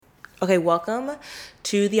Okay, welcome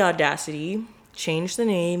to The Audacity. Change the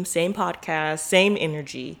name, same podcast, same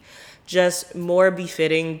energy, just more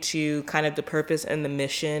befitting to kind of the purpose and the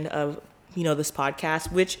mission of, this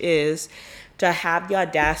podcast, which is to have the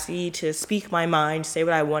audacity to speak my mind, say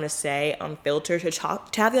what I want to say, unfiltered, to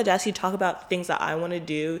have the audacity to talk about things that I want to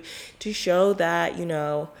do, to show that,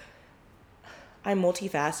 I'm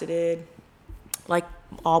multifaceted, like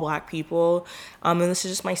all Black people, and this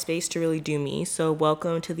is just my space to really do me. So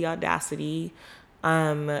welcome to The Audacity.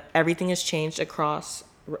 Everything has changed across.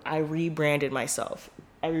 I rebranded myself.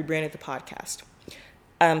 I rebranded the podcast.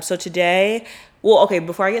 So today,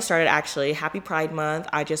 before I get started, actually, happy Pride Month.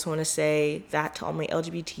 I just want to say that to all my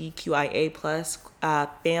LGBTQIA plus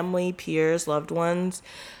family, peers, loved ones.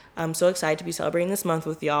 I'm so excited to be celebrating this month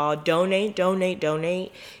with y'all. Donate.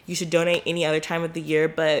 You should donate any other time of the year,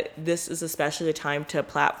 but this is especially the time to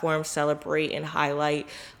platform, celebrate, and highlight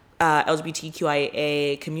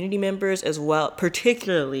LGBTQIA community members as well,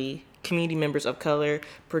 particularly community members of color,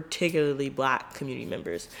 particularly Black community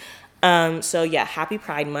members. Happy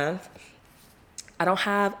Pride Month.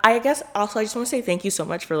 I guess also I just want to say thank you so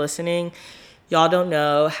much for listening. Y'all don't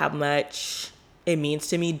know how much it means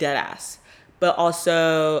to me, dead ass. But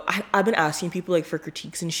also, I've been asking people like for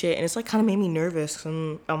critiques and shit, and it's like kind of made me nervous.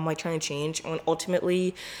 I'm like trying to change, and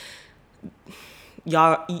ultimately,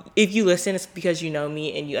 y'all, if you listen, it's because you know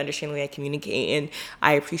me and you understand the way I communicate, and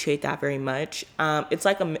I appreciate that very much. It's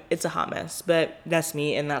a hot mess, but that's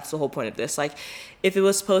me, and that's the whole point of this. Like, if it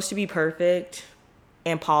was supposed to be perfect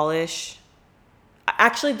and polished.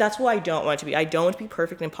 Actually, that's what I don't want it to be. I don't want to be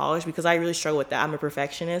perfect and polished because I really struggle with that. I'm a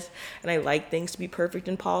perfectionist and I like things to be perfect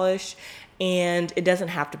and polished. And it doesn't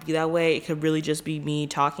have to be that way. It could really just be me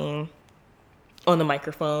talking on the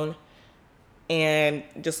microphone and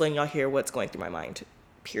just letting y'all hear what's going through my mind,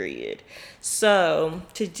 period. So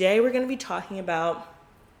today we're going to be talking about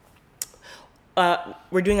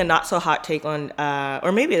we're doing a not so hot take on,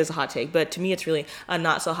 or maybe it is a hot take, but to me it's really a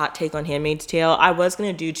not so hot take on Handmaid's Tale. I was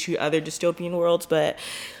going to do 2 other dystopian worlds, but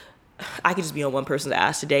I could just be on one person's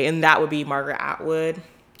ass today, and that would be Margaret Atwood.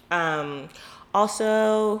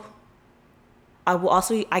 Also,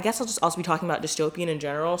 I guess I'll just also be talking about dystopian in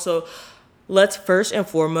general. So let's first and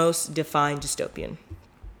foremost define dystopian.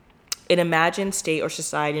 An imagined state or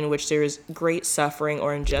society in which there is great suffering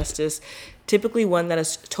or injustice, typically one that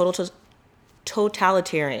is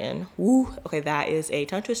totalitarian. Woo, okay, that is a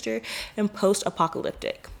tongue twister. And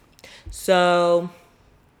post-apocalyptic. So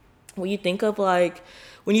when you think of a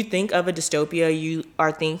dystopia, you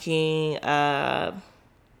are thinking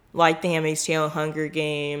like The Handmaid's Tale, Hunger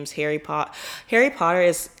Games, Harry Potter. Harry Potter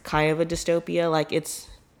is kind of a dystopia. Like, it's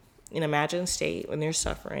an imagined state when there's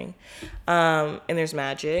suffering, and there's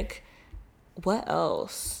magic. What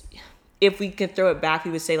else? If we could throw it back,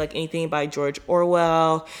 we would say like anything by George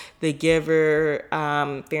Orwell, The Giver,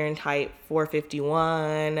 Fahrenheit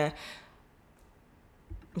 451.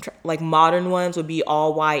 Like modern ones would be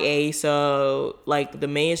all YA. So like The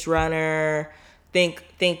Maze Runner. Think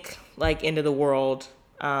like End of the World,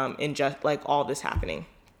 and just like all this happening.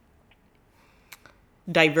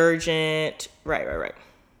 Divergent. Right.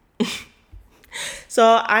 So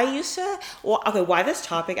I used to. Why this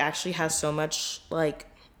topic actually has so much like.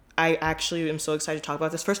 I actually am so excited to talk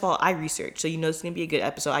about this. First of all, I researched, so this is going to be a good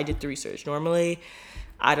episode. I did the research. Normally,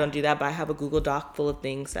 I don't do that, but I have a Google Doc full of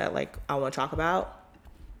things that, like, I want to talk about.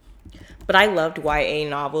 But I loved YA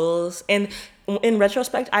novels, and in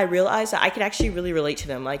retrospect, I realized that I could actually really relate to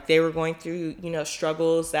them. Like, they were going through,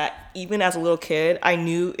 struggles that even as a little kid, I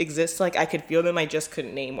knew exist. Like, I could feel them, I just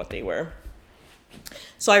couldn't name what they were.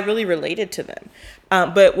 So I really related to them.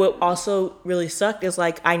 But what also really sucked is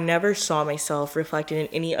like I never saw myself reflected in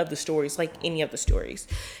any of the stories.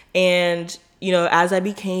 And, as I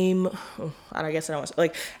became,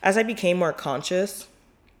 as I became more conscious,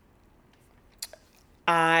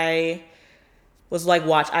 I was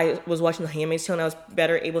watching The Handmaid's Tale and I was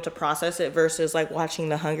better able to process it versus like watching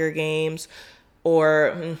The Hunger Games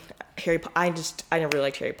or Harry Potter. I never really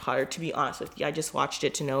liked Harry Potter, to be honest with you. I just watched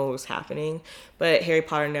it to know what was happening. But Harry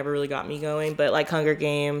Potter never really got me going. But like Hunger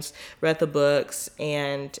Games, read the books,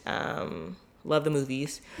 and love the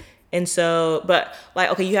movies. And so, but like,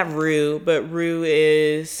 okay, you have Rue, but Rue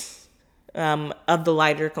is of the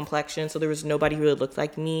lighter complexion. So there was nobody who really looked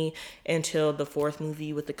like me until the 4th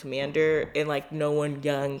movie with the commander, and like no one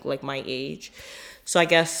young like my age. So I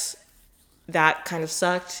guess that kind of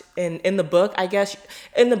sucked. And in the book,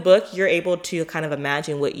 you're able to kind of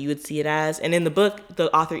imagine what you would see it as. And in the book,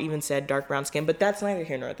 the author even said dark brown skin, but that's neither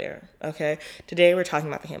here nor there. Okay. Today we're talking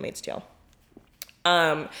about The Handmaid's Tale.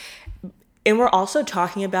 And we're also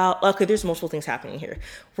talking about, okay, there's multiple things happening here.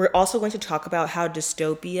 We're also going to talk about how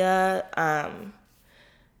dystopia,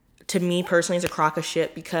 to me personally, is a crock of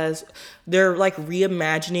shit, because they're like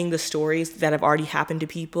reimagining the stories that have already happened to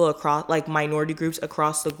people across, like minority groups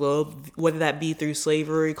across the globe, whether that be through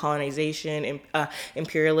slavery, colonization, and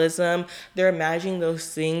imperialism. They're imagining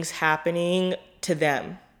those things happening to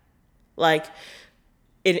them. Like,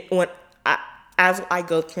 as I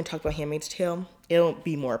go through and talk about Handmaid's Tale, it'll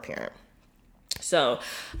be more apparent. So,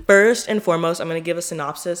 first and foremost, I'm going to give a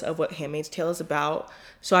synopsis of what Handmaid's Tale is about.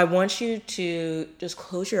 So, I want you to just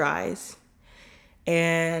close your eyes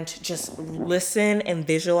and just listen and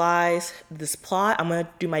visualize this plot. I'm going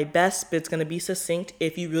to do my best, but it's going to be succinct.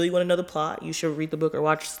 If you really want to know the plot, you should read the book or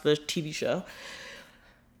watch the TV show.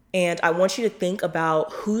 And I want you to think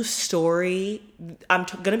about whose story, I'm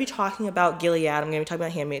going to be talking about Gilead, I'm going to be talking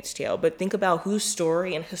about Handmaid's Tale, but think about whose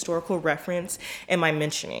story and historical reference am I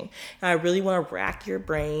mentioning. And I really want to rack your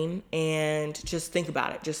brain and just think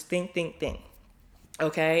about it. Just think.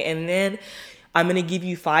 Okay? And then I'm going to give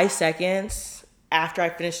you 5 seconds after I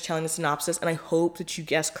finish telling the synopsis, and I hope that you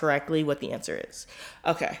guess correctly what the answer is.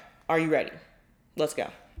 Okay, are you ready? Let's go.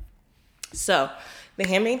 So, The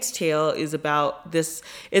Handmaid's Tale is about this.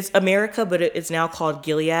 It's America, but it's now called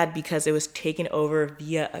Gilead because it was taken over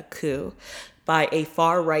via a coup by a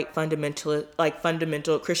far-right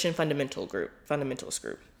Christian fundamentalist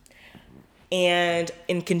group. And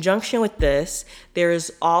in conjunction with this, there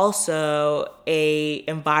is also a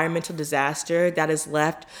environmental disaster that has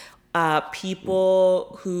left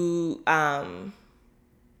people who have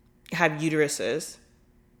uteruses.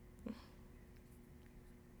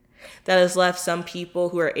 That has left some people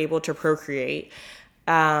who are able to procreate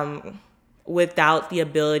without the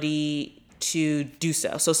ability to do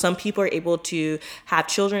so. So some people are able to have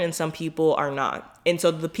children and some people are not. And so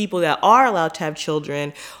the people that are allowed to have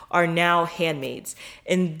children are now handmaids.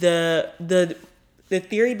 And the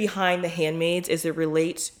theory behind the handmaids is it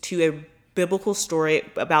relates to a biblical story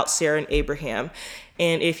about Sarah and Abraham.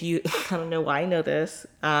 And if you, I don't know why I know this,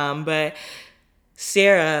 but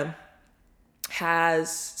Sarah's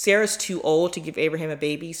too old to give Abraham a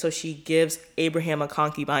baby, so she gives Abraham a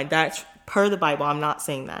concubine. That's per the Bible. I'm not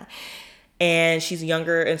saying that. And she's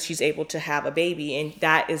younger and she's able to have a baby, and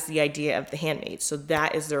that is the idea of the handmaids. So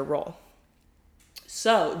that is their role.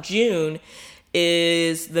 So June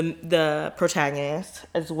is the protagonist,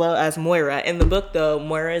 as well as Moira. In the book, though,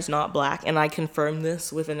 Moira is not black, and I confirmed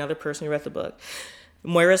this with another person who read the book.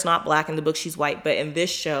 Moira's not black. In the book, she's white, but in this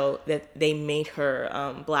show, that they made her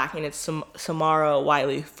black, and it's Samara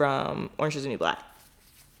Wiley from Orange is the New Black.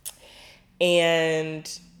 And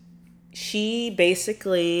she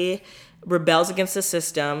basically rebels against the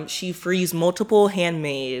system. She frees multiple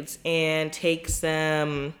handmaids and takes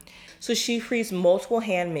them. So she frees multiple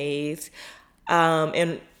handmaids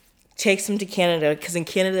and takes them to Canada, because in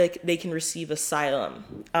Canada they can receive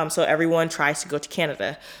asylum. So everyone tries to go to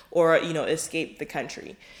Canada or, escape the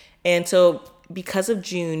country. And so because of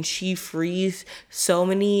June, she frees so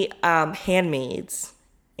many handmaids.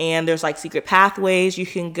 And there's like secret pathways you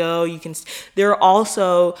can go. There are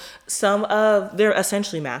also they're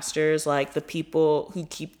essentially masters, like the people who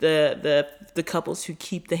keep the couples who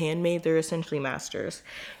keep the handmaid, they're essentially masters.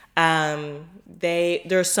 There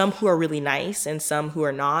are some who are really nice and some who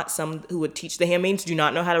are not. Some who would teach the handmaids do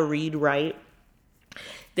not know how to read, write.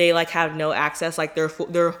 They have no access. Like their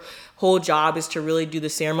whole job is to really do the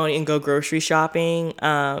ceremony and go grocery shopping.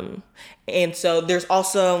 And so there's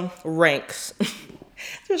also ranks.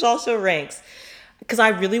 There's also ranks. Because I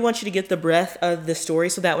really want you to get the breadth of the story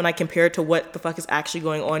so that when I compare it to what the fuck is actually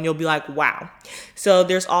going on, you'll be like, wow. So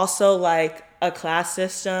there's also a class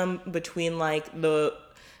system between the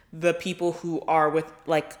people who are with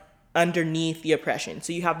underneath the oppression.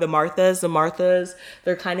 So you have the Marthas. The Marthas,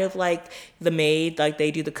 they're kind of like the maid, they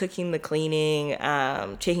do the cooking, the cleaning,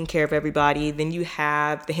 taking care of everybody. Then you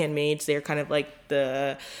have the handmaids. They're kind of like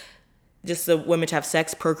the women to have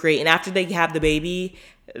sex, procreate, and after they have the baby,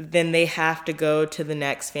 then they have to go to the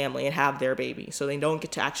next family and have their baby. So they don't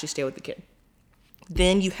get to actually stay with the kid.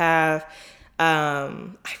 Then you have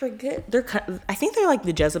I forget. I think they're like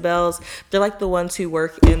the Jezebels. They're like the ones who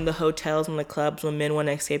work in the hotels and the clubs when men want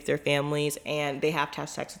to escape their families, and they have to have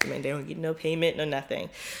sex with them, and they don't get no payment, no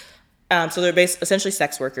nothing. So they're essentially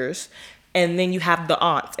sex workers. And then you have the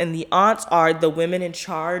aunts, and the aunts are the women in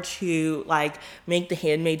charge who make the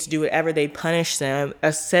handmaids do whatever. They punish them.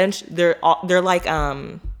 Essentially, they're like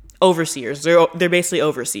overseers. They're basically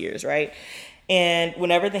overseers, right? And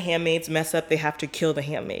whenever the handmaids mess up, they have to kill the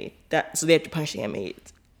handmaid. So they have to punish the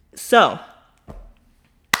handmaids. So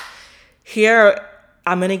here,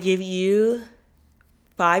 I'm going to give you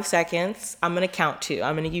 5 seconds. I'm going to count to.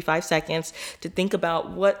 I'm going to give you 5 seconds to think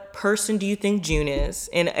about what person do you think June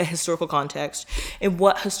is in a historical context, and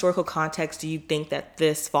what historical context do you think that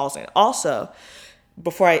this falls in. Also,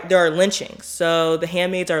 there are lynchings. So the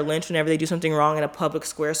handmaids are lynched whenever they do something wrong in a public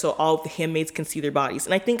square, so all of the handmaids can see their bodies.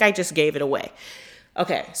 And I think I just gave it away.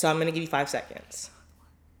 Okay, so I'm going to give you 5 seconds.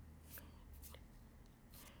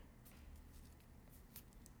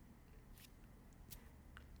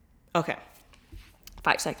 Okay,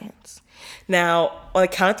 5 seconds. Now, on the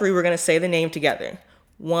count of three, we're going to say the name together.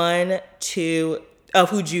 1, 2, of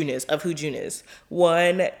who June is.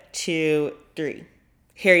 1, 2, 3.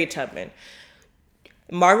 Harriet Tubman.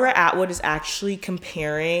 Margaret Atwood is actually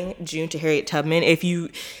comparing June to Harriet Tubman.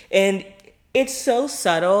 And it's so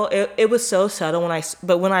subtle. It was so subtle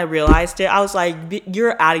but when I realized it, I was like,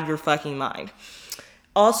 you're out of your fucking mind.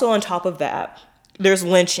 Also, on top of that, there's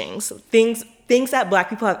lynchings, things that Black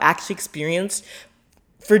people have actually experienced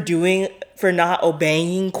for not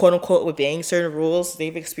obeying, quote unquote, obeying certain rules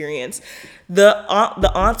they've experienced. The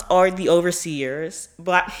aunts are the overseers.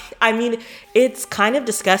 It's kind of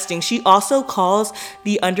disgusting. She also calls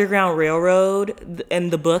the Underground Railroad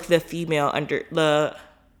in the book the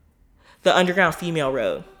Underground Female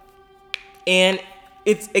Road, and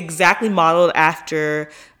it's exactly modeled after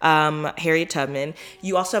Harriet Tubman.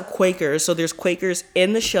 You also have Quakers. So there's Quakers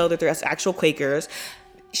in the show that there's actual Quakers.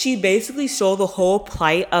 She basically showed the whole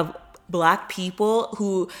plight of Black people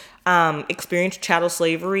who experienced chattel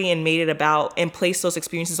slavery and made it about and placed those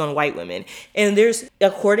experiences on white women. And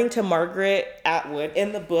according to Margaret Atwood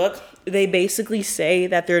in the book, they basically say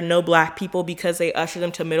that there are no Black people because they ushered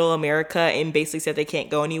them to Middle America and basically said they can't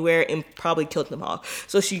go anywhere and probably killed them all.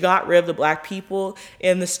 So she got rid of the Black people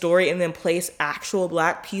in the story and then placed actual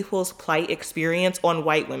Black people's plight experience on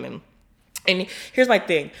white women. And here's my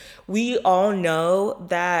thing. We all know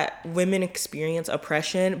that women experience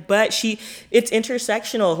oppression, but it's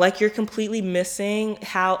intersectional. Like, you're completely missing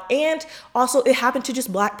and also it happened to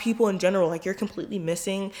just Black people in general. Like, you're completely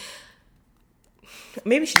missing.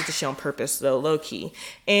 Maybe she did the show on purpose though, low key.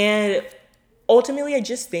 And ultimately, I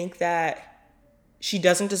just think that she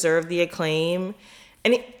doesn't deserve the acclaim.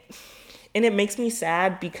 And it makes me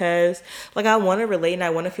sad because, like, I want to relate and I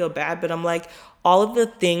want to feel bad, but I'm like, all of the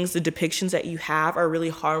depictions that you have are really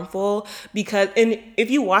harmful and if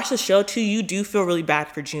you watch the show too, you do feel really bad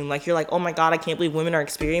for June. Like, you're like, oh my God, I can't believe women are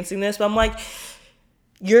experiencing this. But I'm like,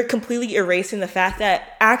 you're completely erasing the fact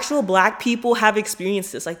that actual Black people have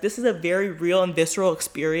experienced this. Like, this is a very real and visceral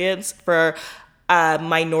experience for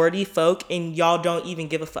minority folk, and y'all don't even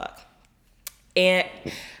give a fuck. And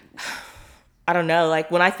I don't know, like,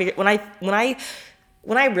 when I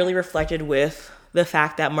really reflected with the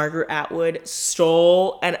fact that Margaret Atwood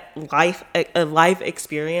stole a life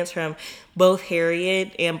experience from both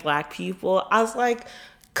Harriet and Black people, I was like,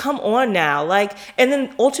 come on now. Like, and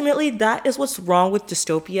then ultimately that is what's wrong with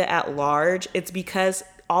dystopia at large. It's because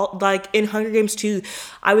in Hunger Games 2,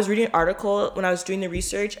 I was reading an article when I was doing the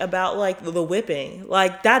research about like the whipping.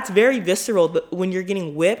 Like, that's very visceral when you're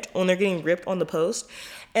getting whipped, when they're getting ripped on the post.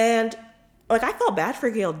 And like, I felt bad for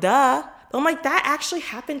Gail, duh. But I'm like, that actually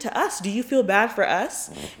happened to us. Do you feel bad for us?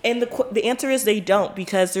 And the answer is they don't,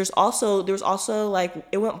 because there was also like,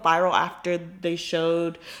 it went viral after they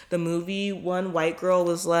showed the movie. One white girl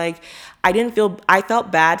was like, I felt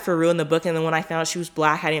bad for Rue in the book, and then when I found out she was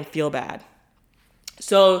Black, I didn't feel bad.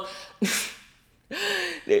 So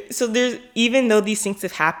there's, even though these things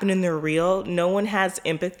have happened and they're real, no one has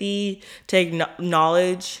empathy to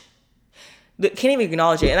acknowledge. Can't even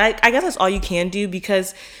acknowledge it. And I guess that's all you can do,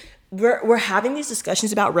 because we're having these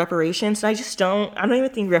discussions about reparations, and I don't even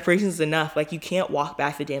think reparations is enough. Like, you can't walk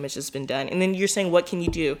back the damage that's been done. And then you're saying, what can you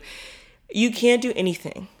do? You can't do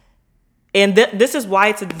anything. And this is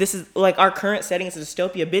why this is like, our current setting is a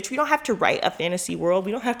dystopia. Bitch, we don't have to write a fantasy world.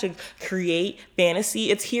 We don't have to create fantasy.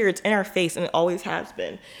 It's here. It's in our face, and it always has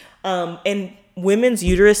been. And women's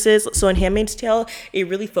uteruses. So in Handmaid's Tale, it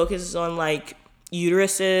really focuses on like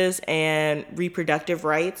uteruses and reproductive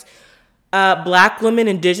rights. Black women,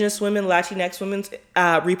 Indigenous women, Latinx women's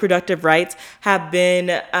reproductive rights have been,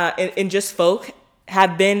 and just folk,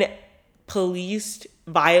 have been policed,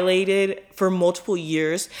 violated for multiple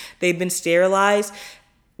years. They've been sterilized.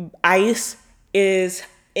 ICE is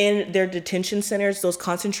in their detention centers, those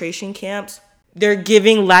concentration camps. They're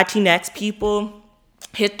giving Latinx people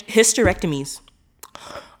hysterectomies.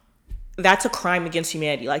 That's a crime against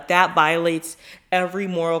humanity. Like, that violates every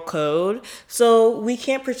moral code. So we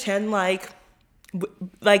can't pretend like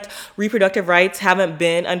reproductive rights haven't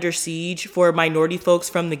been under siege for minority folks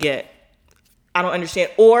from the get. I don't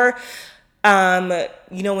understand. Or,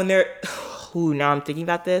 when they're, now I'm thinking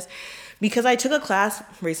about this. because I took a class,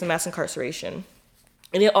 Race and Mass Incarceration,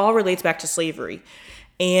 and it all relates back to slavery.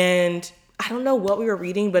 And I don't know what we were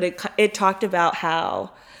reading, but it talked about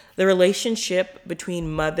how the relationship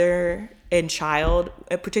between mother and child,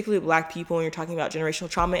 and particularly Black people, when you're talking about generational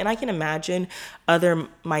trauma, and I can imagine other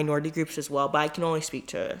minority groups as well, but I can only speak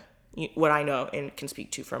to what I know and can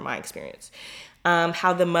speak to from my experience.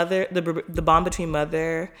 How the bond between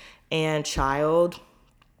mother and child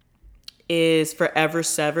is forever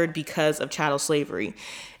severed because of chattel slavery.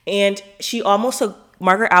 And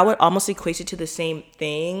Margaret Atwood almost equates it to the same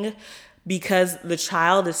thing, because the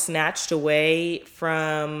child is snatched away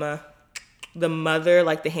from the mother,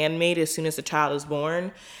 like the handmaid, as soon as the child is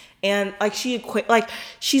born. And like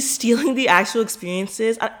she's stealing the actual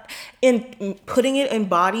experiences and putting it in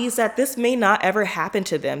bodies that this may not ever happen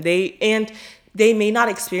to them. They may not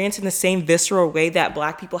experience in the same visceral way that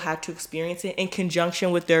Black people had to experience it in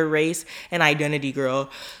conjunction with their race and identity,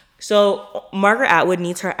 girl. So Margaret Atwood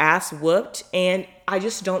needs her ass whooped, and I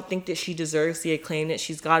just don't think that she deserves the acclaim that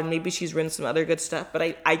she's gotten. Maybe she's written some other good stuff,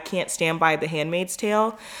 but I can't stand by The Handmaid's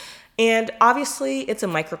Tale. And obviously it's a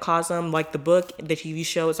microcosm, like the book, the TV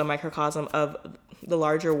show is a microcosm of the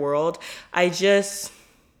larger world.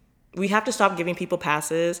 We have to stop giving people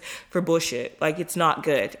passes for bullshit. Like, it's not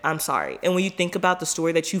good. I'm sorry. And when you think about the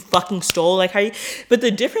story that you fucking stole, but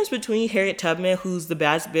the difference between Harriet Tubman, who's the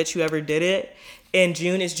baddest bitch who ever did it, and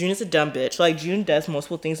June is a dumb bitch. Like, June does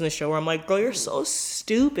multiple things in the show where I'm like, girl, you're so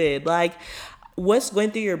stupid. Like, what's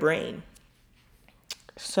going through your brain?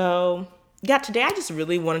 So, yeah, today I just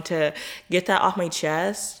really wanted to get that off my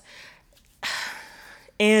chest.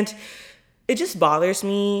 And it just bothers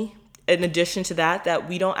me, in addition to that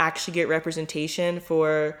we don't actually get representation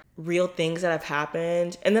for real things that have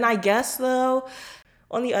happened. And then I guess, though,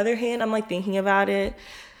 on the other hand, I'm like thinking about it.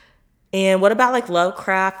 And what about like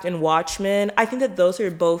Lovecraft and Watchmen? I think that those are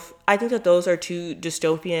two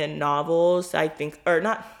dystopian novels, or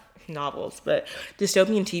not novels, but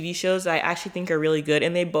dystopian TV shows that I actually think are really good.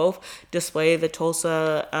 And they both display the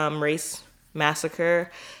Tulsa race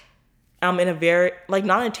massacre in a very, like,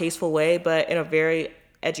 not in a tasteful way, but in a very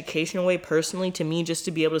educational way, personally, to me, just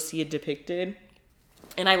to be able to see it depicted.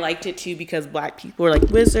 And I liked it too because Black people were like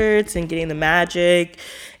wizards and getting the magic.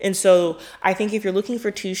 And so I think if you're looking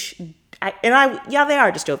for they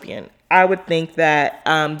are dystopian. I would think that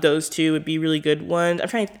those two would be really good ones.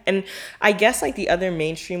 And I guess like the other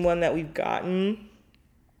mainstream one that we've gotten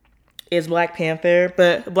is Black Panther,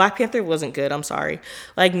 but Black Panther wasn't good. I'm sorry.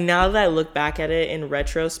 Like, now that I look back at it in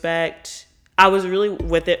retrospect, I was really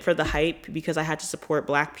with it for the hype because I had to support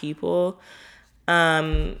Black people.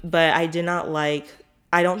 But I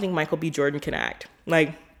don't think Michael B. Jordan can act.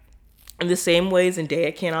 Like, in the same way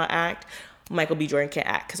Zendaya cannot act, Michael B. Jordan can't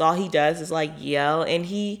act, because all he does is like yell, and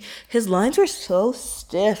his lines were so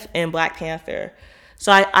stiff in Black Panther.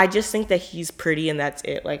 So I just think that he's pretty and that's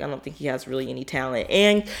it. Like, I don't think he has really any talent.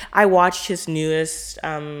 And I watched his newest,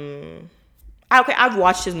 I've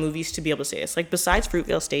watched his movies to be able to say this. Like, besides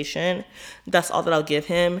Fruitvale Station, that's all that I'll give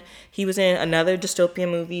him. He was in another dystopian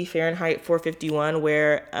movie, Fahrenheit 451,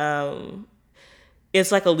 where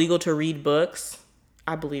it's like illegal to read books.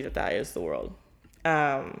 I believe that is the world.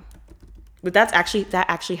 But that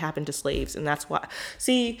actually happened to slaves, and that's why.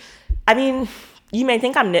 See, I mean, you may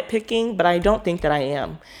think I'm nitpicking, but I don't think that I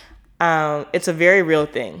am. It's a very real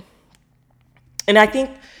thing. And I think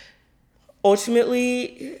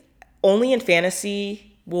ultimately, only in fantasy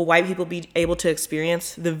will white people be able to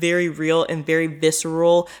experience the very real and very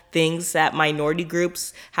visceral things that minority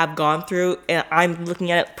groups have gone through. And I'm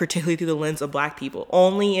looking at it particularly through the lens of Black people.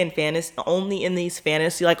 Only in these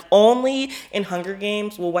fantasy, like only in Hunger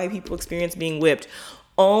Games will white people experience being whipped.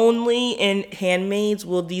 Only in Handmaids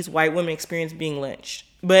will these white women experience being lynched.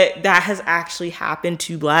 But that has actually happened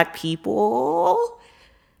to Black people.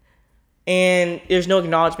 And there's no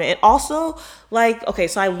acknowledgement. And also, like, okay,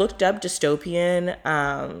 so I looked up dystopian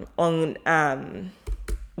on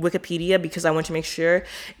Wikipedia because I wanted to make sure.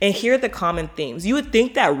 And here are the common themes. You would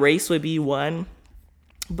think that race would be one,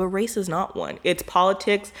 but race is not one. It's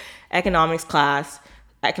politics, economics/class,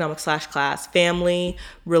 family,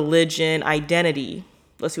 religion, identity.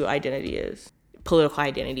 Let's see what identity is. Political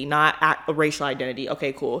identity, not a racial identity.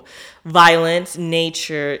 Okay, cool. Violence,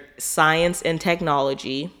 nature, science, and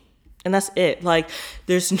technology. And that's it. Like,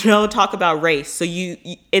 there's no talk about race. So you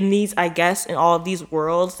in these, I guess, in all of these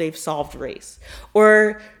worlds, they've solved race.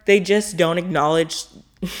 Or they just don't acknowledge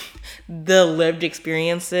the lived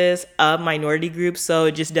experiences of minority groups, so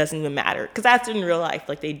it just doesn't even matter. Because that's in real life.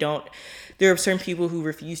 Like, there are certain people who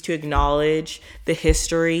refuse to acknowledge the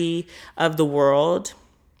history of the world.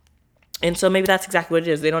 And so maybe that's exactly what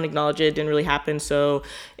it is. They don't acknowledge it. It didn't really happen. So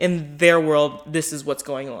in their world, this is what's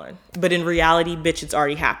going on. But in reality, bitch, it's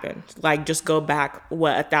already happened. Like, just go back,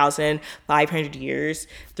 1,500 years,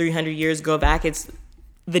 300 years, go back.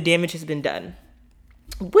 The damage has been done.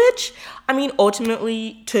 Which, I mean,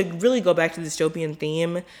 ultimately, to really go back to the dystopian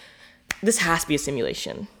theme, this has to be a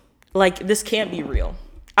simulation. Like, this can't be real.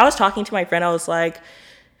 I was talking to my friend. I was like,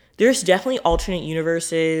 there's definitely alternate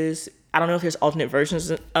universes. I don't know if there's alternate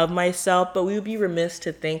versions of myself, but we would be remiss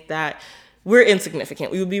to think that we're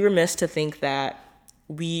insignificant. We would be remiss to think that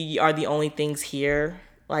we are the only things here,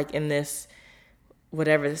 like in this,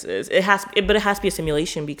 whatever this is. But it has to be a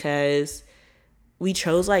simulation because we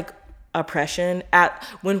chose like oppression at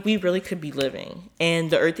when we really could be living.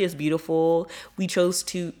 And the earth is beautiful. We chose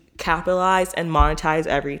to capitalize and monetize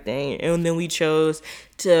everything. And then we chose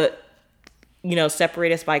to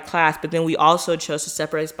separate us by class, but then we also chose to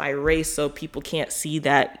separate us by race so people can't see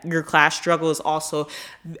that your class struggle is also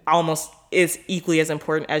almost is equally as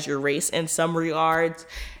important as your race in some regards.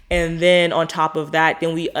 And then on top of that,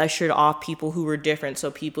 then we ushered off people who were different.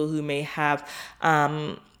 So people who may have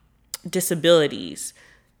disabilities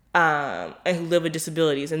and who live with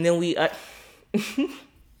disabilities. And then we...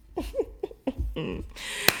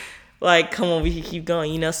 Like, come on, we can keep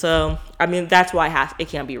going, So, I mean, that's why it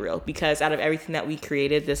can't be real. Because out of everything that we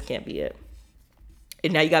created, this can't be it.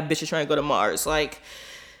 And now you got bitches trying to go to Mars. Like,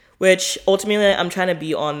 which, ultimately, I'm trying to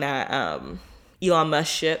be on that Elon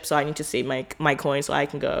Musk ship. So I need to save my coins so I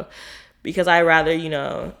can go. Because I rather,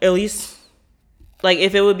 at least... Like,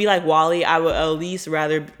 if it would be like WALL-E, I would at least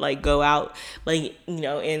rather, like, go out, like,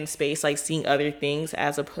 in space, like, seeing other things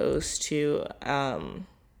as opposed to...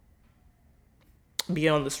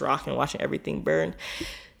 being on this rock and watching everything burn.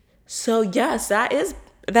 So yes, that is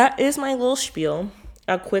my little spiel.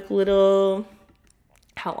 A quick little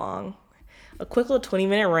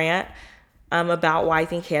 20-minute rant about why I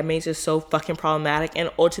think Handmaids is so fucking problematic, and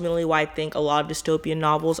ultimately why I think a lot of dystopian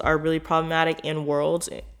novels are really problematic in worlds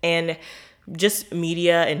and just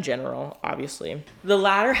media in general, obviously. The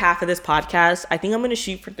latter half of this podcast, I think I'm going to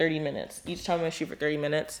shoot for 30 minutes. Each time I'm going to shoot for 30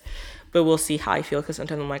 minutes, but we'll see how I feel because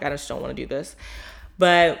sometimes I'm like, I just don't want to do this.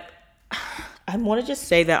 But I want to just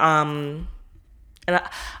say that, and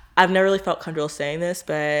I've never really felt comfortable saying this,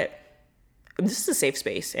 but this is a safe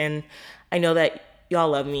space. And I know that y'all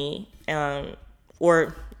love me,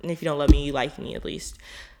 or if you don't love me, you like me at least,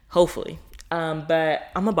 hopefully. But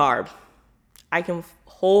I'm a barb. I can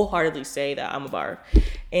wholeheartedly say that I'm a barb.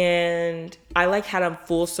 And I had a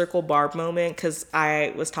full circle barb moment because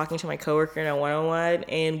I was talking to my coworker in a one-on-one,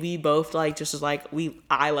 and we both I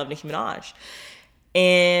love Nicki Minaj.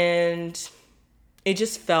 And it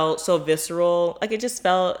just felt so visceral. Like, it just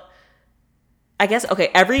felt, I guess, okay,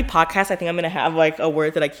 every podcast I think I'm going to have a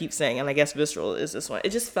word that I keep saying, and I guess visceral is this one.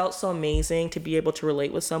 It just felt so amazing to be able to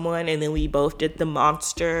relate with someone, and then we both did the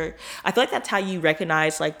monster. I feel like that's how you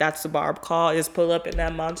recognize, that's the barb call, is pull up in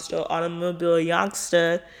that monster automobile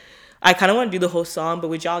youngster. I kind of want to do the whole song, but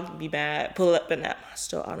would y'all be mad? Pull up in that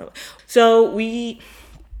monster automobile. So we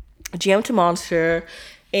jammed to Monster,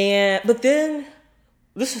 but then...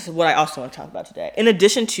 This is what I also want to talk about today. In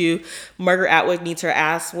addition to Margaret Atwood needs her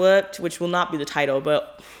ass whooped, which will not be the title,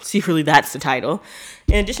 but secretly that's the title.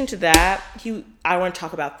 In addition to that, I want to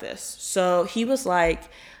talk about this. So he was like,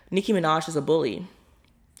 Nicki Minaj is a bully.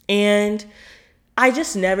 And I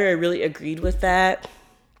just never really agreed with that.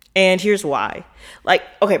 And here's why.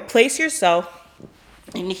 Place yourself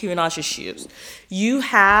in Nicki Minaj's shoes.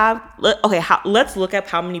 Let's look up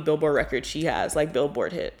how many Billboard records she has,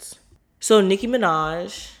 Billboard hits. So Nicki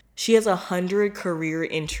Minaj, she has 100 career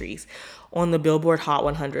entries on the Billboard Hot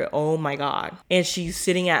 100. Oh my God. And she's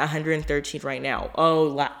sitting at 113 right now.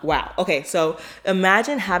 Oh, wow. Okay, so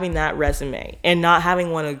imagine having that resume and not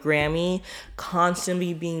having won a Grammy,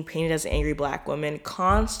 constantly being painted as an angry black woman,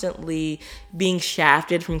 constantly being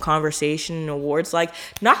shafted from conversation and awards. Not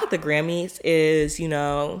that the Grammys is,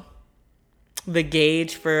 the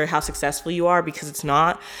gauge for how successful you are, because it's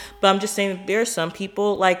not. But I'm just saying, there are some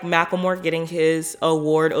people like Macklemore getting his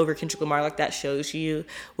award over Kendrick Lamar, that shows you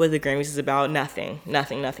what the Grammys is about. Nothing.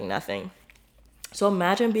 So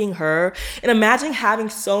imagine being her, and imagine having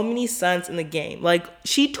so many sons in the game.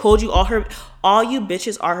 She told you all you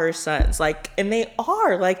bitches are her sons. And they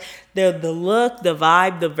are. The look, the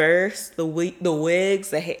vibe, the verse, the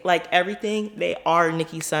wigs, everything. They are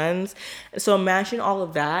Nicki's sons. And so imagine all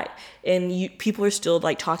of that, and people are still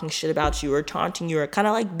talking shit about you or taunting you or kind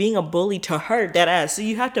of being a bully to her, that ass. So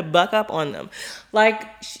you have to buck up on them.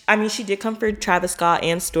 She did come for Travis Scott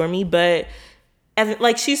and Stormy, but And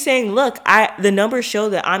like she's saying, look, the numbers show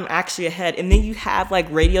that I'm actually ahead. And then you have like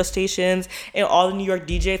radio stations and all the New York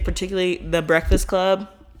DJs, particularly the Breakfast Club,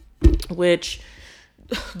 which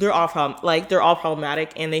they're all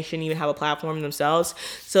problematic and they shouldn't even have a platform themselves.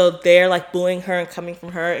 So they're like bullying her and coming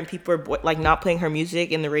from her, and people are like not playing her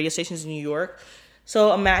music in the radio stations in New York.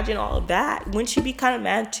 So imagine all of that. Wouldn't she be kind of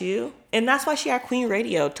mad too? And that's why she had Queen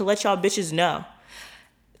Radio, to let y'all bitches know.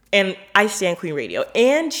 And I stand Queen Radio.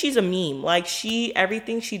 And she's a meme. Like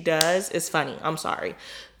everything she does is funny. I'm sorry.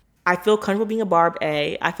 I feel comfortable being a Barb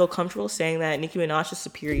A. I feel comfortable saying that Nicki Minaj is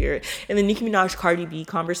superior. And the Nicki Minaj Cardi B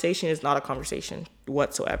conversation is not a conversation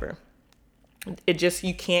whatsoever. It just,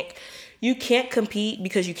 you can't compete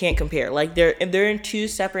because you can't compare. Like they're in two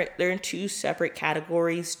separate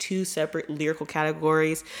categories, two separate lyrical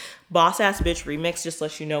categories. Boss Ass Bitch Remix just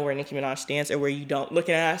lets you know where Nicki Minaj stands and where you don't. Look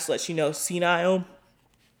at Ass lets you know Senile,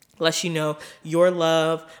 lets you know Your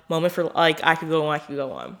Love, Moment for, like, I could go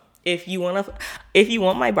on. If you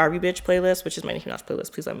want my Barbie Bitch playlist, which is my Nicki Minaj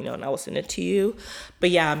playlist, please let me know and I will send it to you.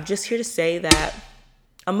 But yeah, I'm just here to say that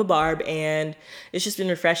I'm a Barb, and it's just been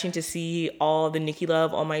refreshing to see all the Nicki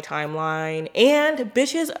love on my timeline. And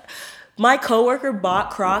bitches, my coworker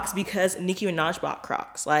bought Crocs because Nicki Minaj bought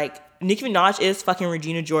Crocs. Like, Nicki Minaj is fucking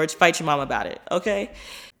Regina George. Fight your mom about it, okay?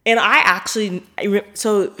 And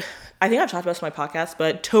so I think I've talked about this on my podcast,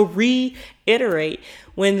 but to reiterate,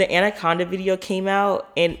 when the Anaconda video came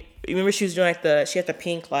out, and remember she was doing like she had the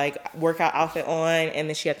pink like workout outfit on, and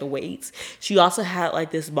then she had the weights. She also had like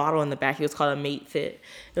this bottle in the back. It was called a Mate Fit.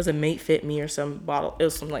 It was a Mate Fit Me or some bottle. It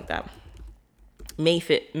was something like that. Mate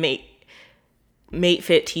Fit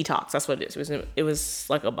Tea Talks. That's what it is. It was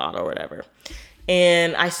like a bottle or whatever.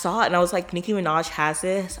 And I saw it and I was like, Nicki Minaj has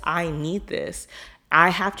this. I need this. I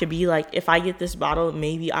have to be like, if I get this bottle,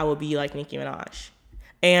 maybe I will be like Nicki Minaj.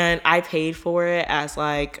 And I paid for it as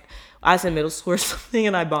like, I was in middle school or something,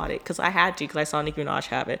 and I bought it because I had to, because I saw Nicki Minaj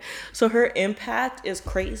have it. So her impact is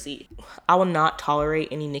crazy. I will not tolerate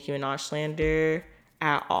any Nicki Minaj slander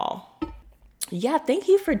at all. Yeah, thank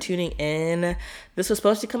you for tuning in. This was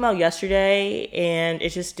supposed to come out yesterday, and it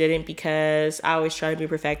just didn't because I always try to be a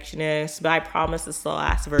perfectionist, but I promise it's the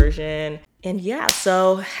last version. And yeah,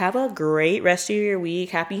 so have a great rest of your week.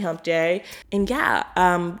 Happy hump day. And yeah,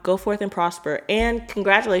 go forth and prosper. And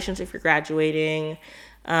congratulations if you're graduating.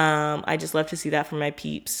 I just love to see that from my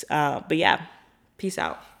peeps. But yeah, peace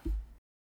out.